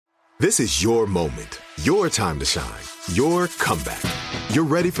This is your moment, your time to shine, your comeback. You're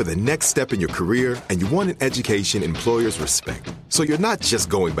ready for the next step in your career, and you want an education employers respect. So you're not just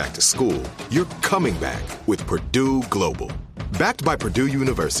going back to school, you're coming back with Purdue Global. Backed by Purdue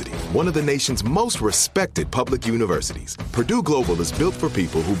University, one of the nation's most respected public universities, Purdue Global is built for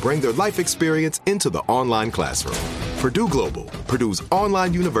people who bring their life experience into the online classroom. Purdue Global, Purdue's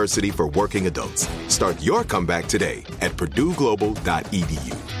online university for working adults. Start your comeback today at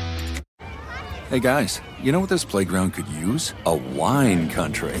purdueglobal.edu. Hey guys, you know what this playground could use? A wine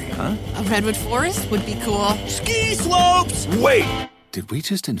country, huh? A redwood forest would be cool. Ski slopes! Wait! Did we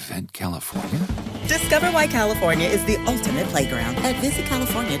just invent California? Discover why California is the ultimate playground at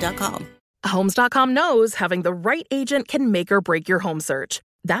visitcalifornia.com. Homes.com knows having the right agent can make or break your home search.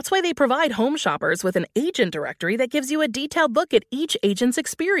 That's why they provide home shoppers with an agent directory that gives you a detailed look at each agent's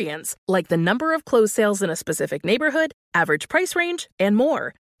experience, like the number of closed sales in a specific neighborhood, average price range, and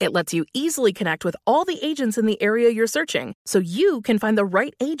more. It lets you easily connect with all the agents in the area you're searching, so you can find the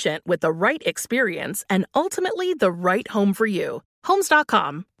right agent with the right experience and ultimately the right home for you.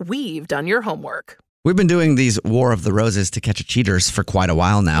 Homes.com. We've done your homework. We've been doing these War of the Roses to catch a cheaters for quite a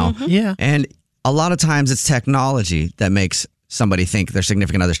while now. Mm-hmm. Yeah. And a lot of times it's technology that makes somebody think their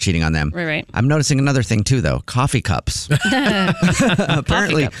significant other's cheating on them. Right. I'm noticing another thing too, though. Coffee cups.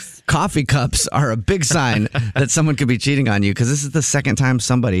 Apparently, coffee cups are a big sign that someone could be cheating on you, because this is the second time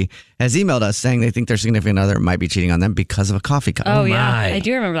somebody has emailed us saying they think their significant other might be cheating on them because of a coffee cup. Oh, yeah. I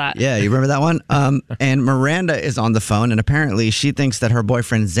do remember that. Yeah, you remember that one? And Miranda is on the phone, and apparently she thinks that her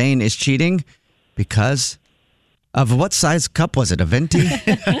boyfriend Zane is cheating because of what size cup was it? A venti?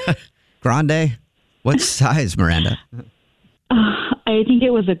 Grande? What size, Miranda? I think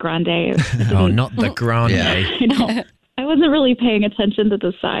it was a grande. Oh, not the grande. Yeah. I wasn't really paying attention to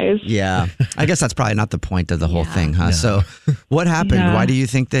the size. Yeah. I guess that's probably not the point of the whole thing, huh? No. So what happened? Yeah. Why do you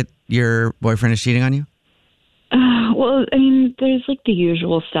think that your boyfriend is cheating on you? Well, I mean, there's like the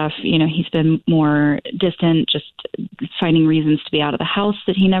usual stuff. You know, he's been more distant, just finding reasons to be out of the house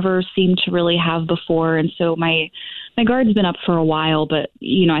that he never seemed to really have before. And so my guard's been up for a while, but,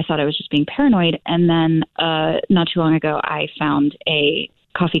 you know, I thought I was just being paranoid. And then not too long ago, I found a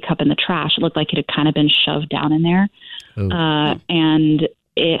coffee cup in the trash. It looked like it had kind of been shoved down in there. And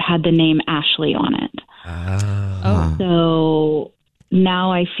it had the name Ashley on it. So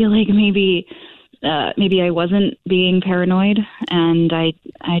now I feel like maybe I wasn't being paranoid, and I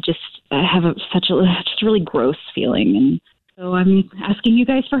have such a really gross feeling, and so I'm asking you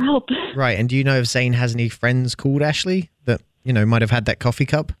guys for help. Right, and do you know if Zane has any friends called Ashley that, you know, might have had that coffee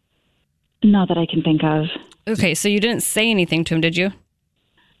cup? Not that I can think of. Okay, so you didn't say anything to him, did you?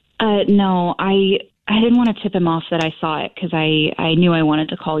 No, I didn't want to tip him off that I saw it, because I knew I wanted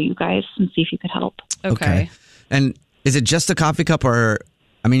to call you guys and see if you could help. Okay. And is it just a coffee cup, or,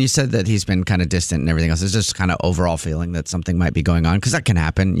 I mean, you said that he's been kind of distant and everything else. It's just kind of overall feeling that something might be going on, because that can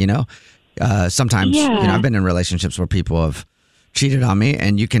happen, you know? Sometimes, you know, I've been in relationships where people have cheated on me,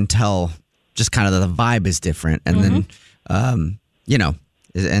 and you can tell just kind of the vibe is different. And then, you know,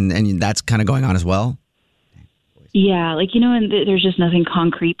 and that's kind of going on as well. Yeah, like, you know, and there's just nothing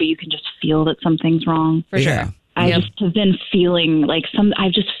concrete, but you can just feel that something's wrong. For sure. I just have been feeling like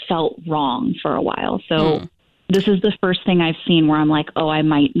I've just felt wrong for a while. So this is the first thing I've seen where I'm like, oh, I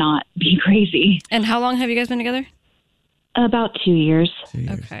might not be crazy. And how long have you guys been together? About 2 years.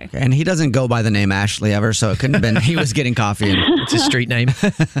 Okay. And he doesn't go by the name Ashley ever, so it couldn't have been he was getting coffee. It's his street name.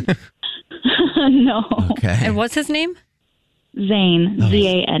 No. Okay. And what's his name? Zane.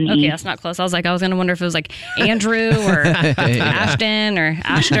 Zane. Okay, that's not close. I was going to wonder if it was like Andrew or Ashton or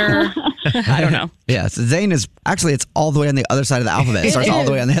Ashter. I don't know. Yeah, so Zane is actually, it's all the way on the other side of the alphabet. It starts all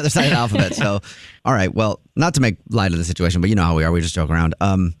the way on the other side of the alphabet. So, all right, well, not to make light of the situation, but you know how we are. We just joke around.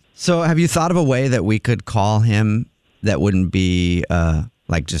 So have you thought of a way that we could call him that wouldn't be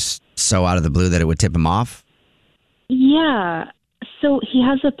like just so out of the blue that it would tip him off? Yeah. So he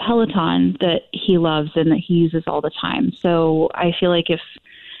has a Peloton that he loves and that he uses all the time. So I feel like if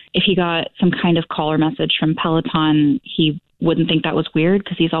he got some kind of call or message from Peloton, he wouldn't think that was weird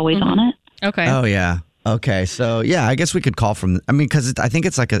because he's always on it. Okay. Oh, yeah. Okay. So, yeah, I guess we could call from, I mean, because I think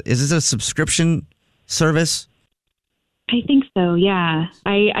it's like is this a subscription service? I think so, yeah.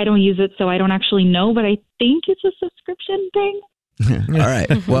 I don't use it, so I don't actually know, but I think it's a subscription thing. All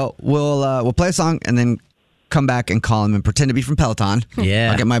right. Well, we'll play a song and then come back and call him and pretend to be from Peloton.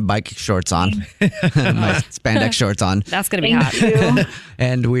 Yeah. I'll get my bike shorts on, my spandex shorts on. That's going to be hot. You.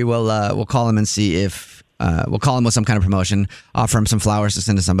 And we'll call him and see if, we'll call him with some kind of promotion, offer him some flowers to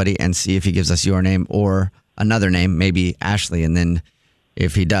send to somebody and see if he gives us your name or another name, maybe Ashley. And then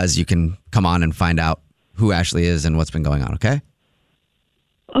if he does, you can come on and find out who Ashley is and what's been going on, okay?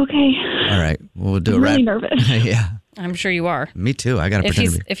 Okay. All right. We'll do I'm it right. really nervous. Yeah. I'm sure you are. Me too. I got to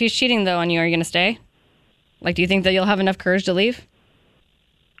pretend to be. If he's cheating, though, on you, are you going to stay? Like, do you think that you'll have enough courage to leave?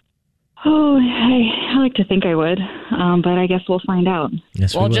 Oh, I like to think I would, but I guess we'll find out.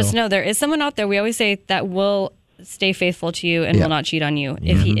 Yes, Well, we will. just know there is someone out there, we always say, that will stay faithful to you and will not cheat on you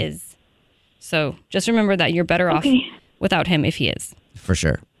if he is. So just remember that you're better off without him if he is. For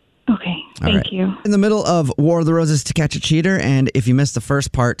sure. Okay. Thank you. In the middle of War of the Roses to Catch a Cheater, and if you missed the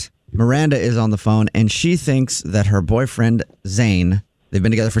first part, Miranda is on the phone, and she thinks that her boyfriend, Zane, they've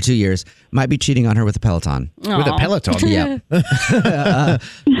been together for 2 years, might be cheating on her with a Peloton. Aw. With a Peloton? Yeah.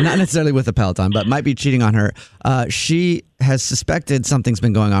 Not necessarily with a Peloton, but might be cheating on her. She has suspected something's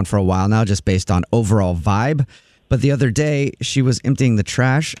been going on for a while now, just based on overall vibe. But the other day, she was emptying the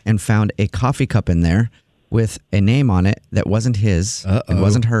trash and found a coffee cup in there with a name on it that wasn't his. It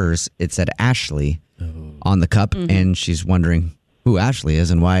wasn't hers. It said Ashley on the cup, and she's wondering who Ashley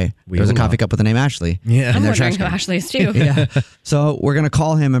is and why there's a coffee cup with the name Ashley. Yeah. I'm wondering who Ashley is, too. Yeah. So we're going to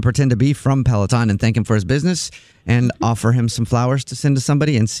call him and pretend to be from Peloton and thank him for his business and offer him some flowers to send to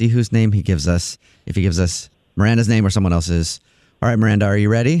somebody and see whose name he gives us. If he gives us Miranda's name or someone else's. All right, Miranda, are you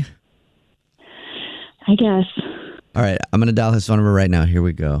ready? I guess. All right, I'm going to dial his phone number right now. Here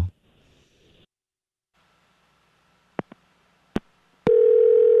we go.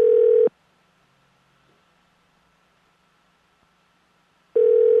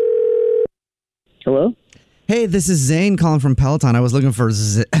 Hello? Hey, this is Zane calling from Peloton. I was looking for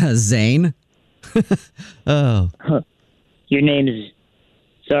Zane. Oh. Huh. Your name is...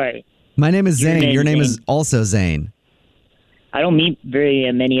 Sorry. My name is Zane. Your name is also Zane. I don't meet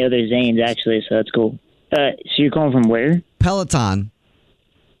very many other Zanes, actually, so that's cool. So you're calling from where? Peloton.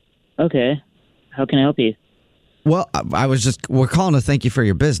 Okay. How can I help you? Well, we're calling to thank you for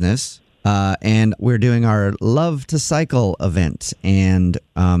your business. And we're doing our Love to Cycle event. And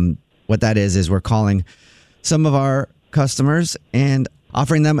what that is we're calling some of our customers and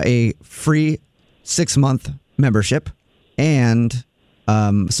offering them a free 6-month membership and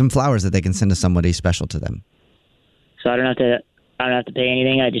some flowers that they can send to somebody special to them. So I don't have to pay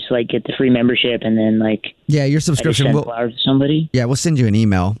anything. I just get the free membership and then your subscription send will flowers to somebody. Yeah, we'll send you an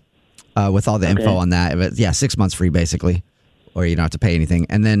email with all the info on that. But 6 months free basically, or you don't have to pay anything.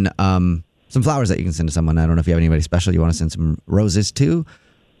 And then some flowers that you can send to someone. I don't know if you have anybody special you want to send some roses to,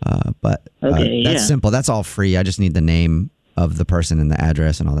 but that's simple. That's all free. I just need the name of the person and the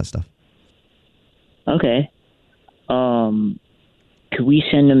address and all that stuff. Okay. Could we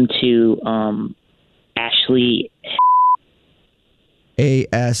send them to Ashley?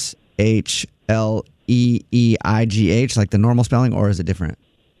 ASHLEEIGH, like the normal spelling, or is it different?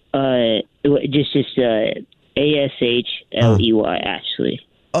 Just ASHLEY, Ashley.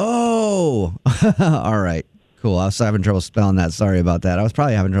 Oh, all right, cool. I was having trouble spelling that. Sorry about that. I was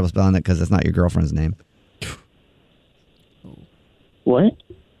probably having trouble spelling it because it's not your girlfriend's name. What?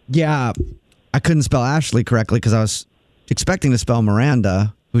 Yeah, I couldn't spell Ashley correctly because I was expecting to spell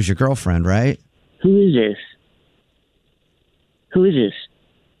Miranda, who's your girlfriend, right? Who is this?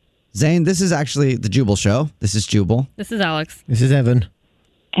 Zane, this is actually the Jubal Show. This is Jubal. This is Alex. This is Evan.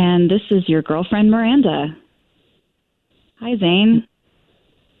 And this is your girlfriend, Miranda. Hi, Zane.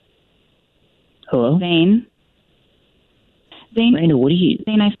 Hello? Zane, Miranda, what are you...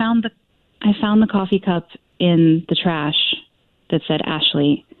 Zane, I found the coffee cup in the trash that said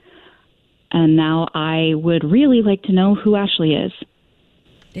Ashley. And now I would really like to know who Ashley is.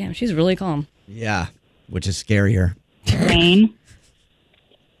 Damn, she's really calm. Yeah, which is scarier. Zane?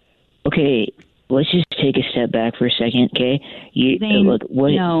 Okay, let's just take a step back for a second, okay? Zane, look,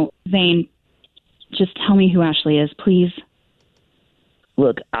 what... No, Zane, just tell me who Ashley is, please.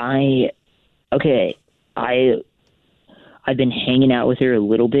 Look, I've been hanging out with her a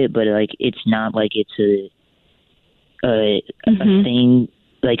little bit, but it's not like it's a thing.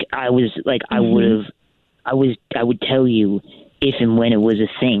 I would tell you if and when it was a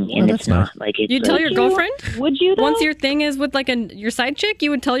thing, and it's not. You'd tell your girlfriend? Would you, though? Once your thing is with your side chick,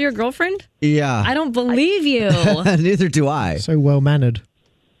 you would tell your girlfriend? Yeah. I don't believe you. Neither do I. So well mannered.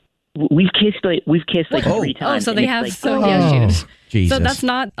 We've kissed 3 times. Oh, so they have Jesus. So that's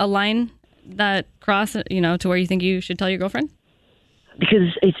not a line that cross, to where you think you should tell your girlfriend?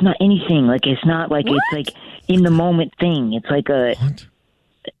 Because it's not anything. It's not it's in the moment thing. It's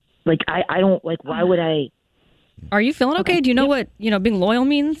I don't why would I? Are you feeling okay? Do you know what being loyal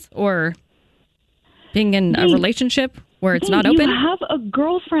means, or being in a relationship where it's not open? You have a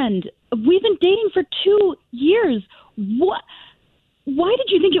girlfriend. We've been dating for 2 years. What? Why did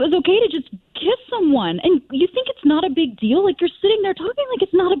you think it was okay to just kiss someone? And you think it's not a big deal? You're sitting there talking like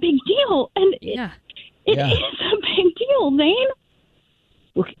it's not a big deal, and it is a big deal, Zane.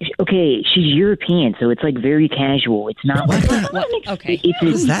 Okay, she's European, so it's like very casual. It's not like okay.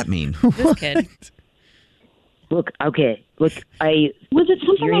 What does that mean? This kid. Look, was it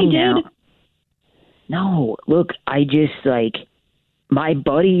something I did? Now. No, look, I just like my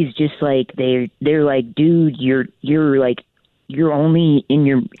buddies. Just like they're like, dude, you're only in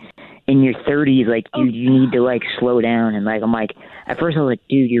your 30s. Like, dude, you need to like slow down. And like, I'm like, at first I was like,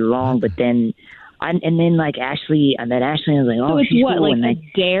 dude, you're wrong, but then. I met Ashley, and I was like, oh, so it's she's what, cool. like a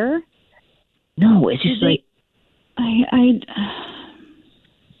dare? No, it's just like...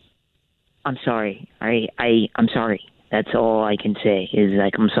 I'm sorry. I'm sorry. That's all I can say is,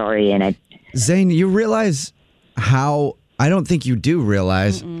 like, I'm sorry, and Zane, you realize how... I don't think you do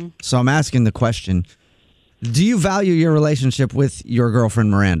realize, so I'm asking the question. Do you value your relationship with your girlfriend,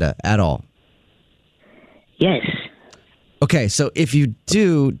 Miranda, at all? Yes. Okay, so if you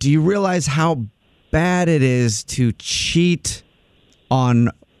do you realize how bad it is to cheat on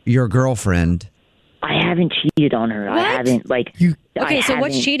your girlfriend? I haven't cheated on her. What? I haven't, like... Okay, so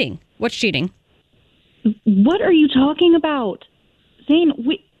what's cheating? What's cheating? What are you talking about? Zane,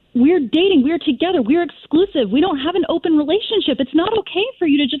 we're dating. We're together. We're exclusive. We don't have an open relationship. It's not okay for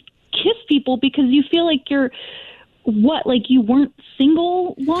you to just kiss people because you feel like you're... What, like you weren't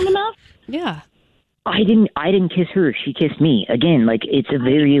single long enough? Yeah. I didn't kiss her. She kissed me. Again, like, it's a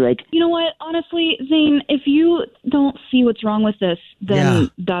very, like... You know what? Honestly, Zane, if you don't see what's wrong with this, then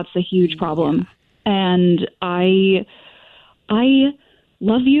that's a huge problem. Yeah. And I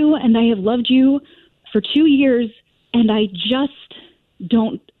love you, and I have loved you for 2 years, and I just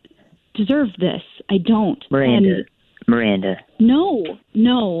don't deserve this. I don't. Miranda.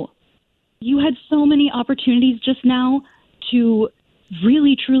 No. You had so many opportunities just now to...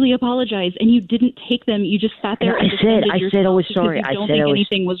 really, truly apologize, and you didn't take them. You just sat there and I said I was sorry. I don't think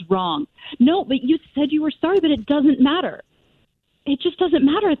anything was wrong. No, but you said you were sorry, but it doesn't matter. It just doesn't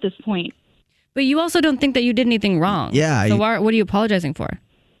matter at this point. But you also don't think that you did anything wrong. Yeah. So what are you apologizing for?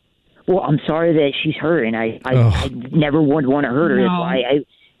 Well, I'm sorry that she's hurt, and I never would want to hurt her. No. That's why I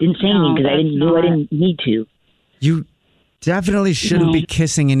didn't say anything, because I didn't need to. You definitely shouldn't be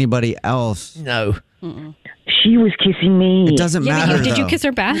kissing anybody else. No. She was kissing me. It doesn't matter. Did you kiss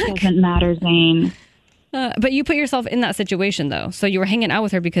her back? It doesn't matter, Zane. But you put yourself in that situation, though. So you were hanging out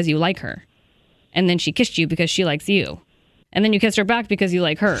with her because you like her. And then she kissed you because she likes you. And then you kissed her back because you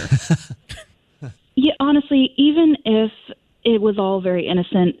like her. Yeah, honestly, even if it was all very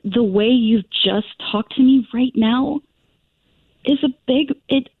innocent, the way you've just talked to me right now is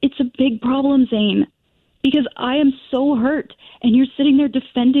it's a big problem, Zane. Because I am so hurt, and you're sitting there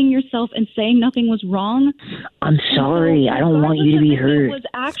defending yourself and saying nothing was wrong. I'm sorry. I don't want you to be hurt. It was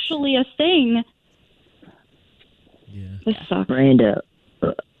actually a thing. Yeah. This sucks. Miranda,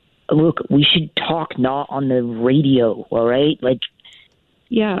 look, we should talk not on the radio, all right? Like,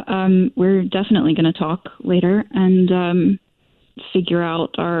 yeah, we're definitely going to talk later and figure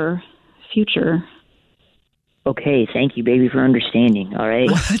out our future. Okay, thank you, baby, for understanding, all right?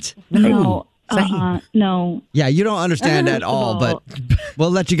 What? No. No. Yeah, you don't understand at all, but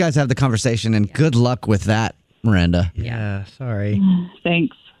we'll let you guys have the conversation, and good luck with that, Miranda. Yeah, sorry.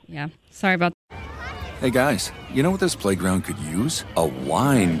 Thanks. Yeah, sorry about that. Hey guys, you know what this playground could use? A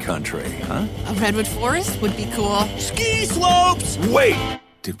wine country, huh? A redwood forest would be cool. Ski slopes! Wait!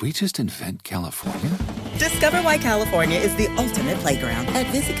 Did we just invent California? Discover why California is the ultimate playground at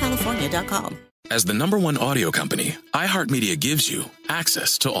visitcalifornia.com. As the #1 audio company, iHeartMedia gives you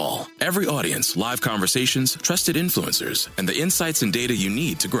access to all. Every audience, live conversations, trusted influencers, and the insights and data you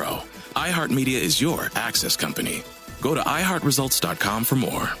need to grow. iHeartMedia is your access company. Go to iHeartResults.com for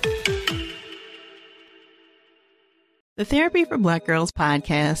more. The Therapy for Black Girls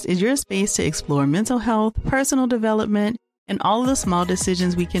podcast is your space to explore mental health, personal development, and all of the small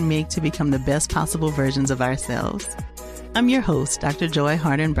decisions we can make to become the best possible versions of ourselves. I'm your host, Dr. Joy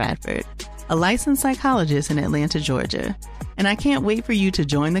Harden Bradford, a licensed psychologist in Atlanta, Georgia, and I can't wait for you to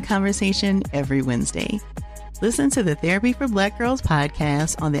join the conversation every Wednesday. Listen to the Therapy for Black Girls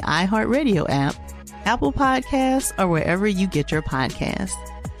podcast on the iHeartRadio app, Apple Podcasts, or wherever you get your podcasts.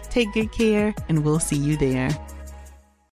 Take good care, and we'll see you there.